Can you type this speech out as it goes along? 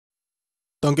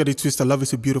Don't get it twisted, love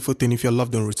is a beautiful thing if you're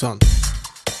loved in return.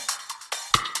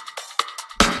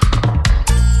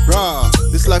 Bruh,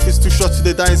 this life is too short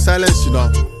to die in silence, you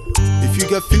know. If you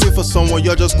get feeling for someone,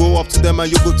 you just go up to them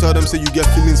and you go tell them, say you get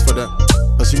feelings for them.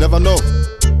 Cause you never know,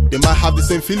 they might have the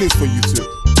same feelings for you too.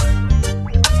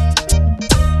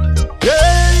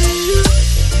 Yeah,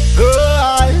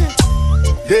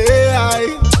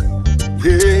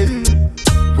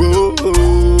 whoa,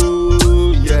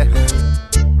 yeah.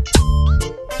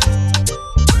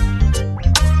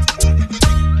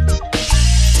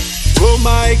 Oh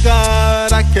my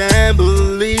God, I can't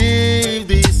believe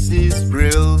this is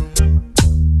real.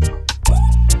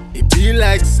 It be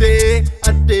like say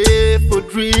a day for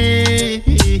dream.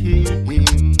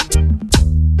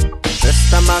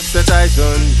 First time I set eyes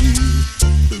on you,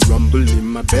 the rumble in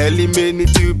my belly made me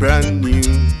feel brand new,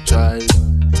 child.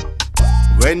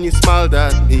 When you smiled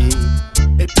at me,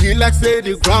 it feel like say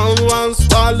the ground won't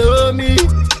swallow me.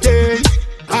 Yeah,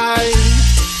 I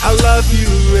love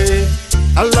you, eh?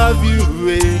 I love you,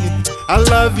 eh? I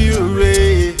love you,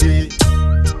 eh?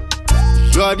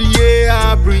 You're the air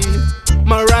I breathe,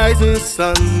 my rising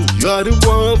sun. You're the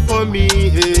one for me,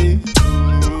 eh?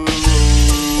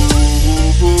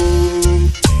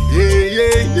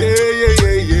 Yeah.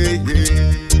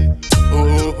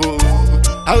 Oh,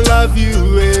 I love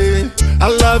you, eh? I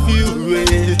love you,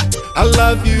 eh? I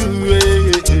love you, eh?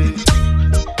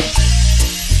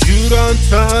 You don't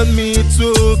turn me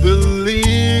to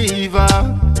believer,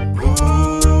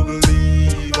 oh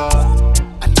believer.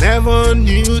 I never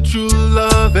knew true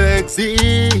love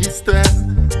existed,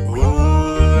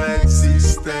 oh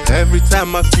existed. Every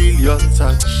time I feel your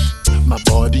touch, my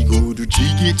body go to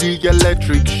jiggy jiggy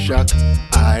electric shock.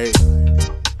 My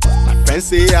friends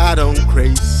say I don't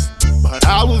craze, but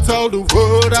I will tell the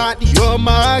world that you're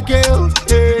my girl.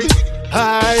 Hey,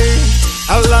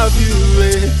 I love you,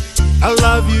 eh? I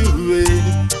love you,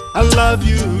 eh? I love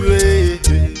you, eh?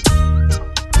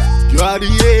 You are the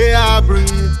air I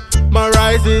breathe, my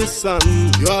rising sun.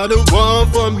 You're the one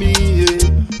for me, eh?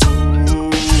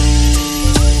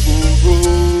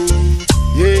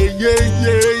 Yeah.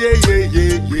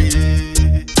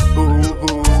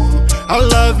 Oh, I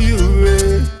love you,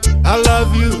 eh? I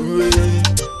love you, eh?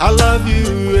 I love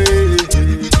you, eh?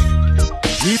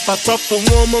 If I thought for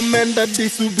one moment that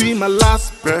this would be my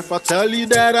last breath, I tell you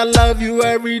that I love you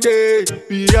every day,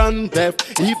 beyond death.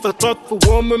 If I thought for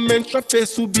one moment your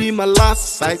face would be my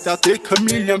last sight, I'll take a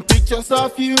million pictures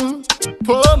of you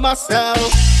for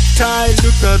myself. Child,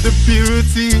 look at the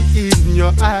beauty in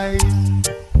your eyes,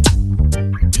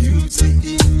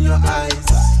 beauty in your eyes,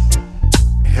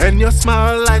 and your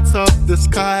smile lights up the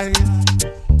sky,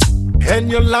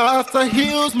 and your laughter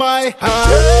heals my heart.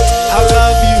 I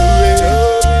love you, eh?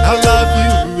 I love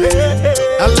you, eh?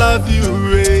 I love you,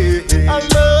 eh? I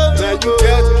love you, eh?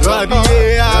 You're the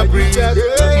air I breathe,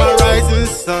 my rising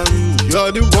sun.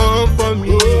 You're the one for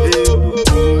me, eh?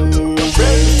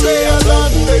 Say I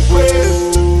love you,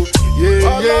 yeah.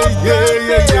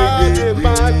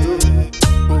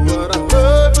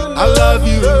 I love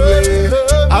you, eh?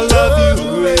 I love you.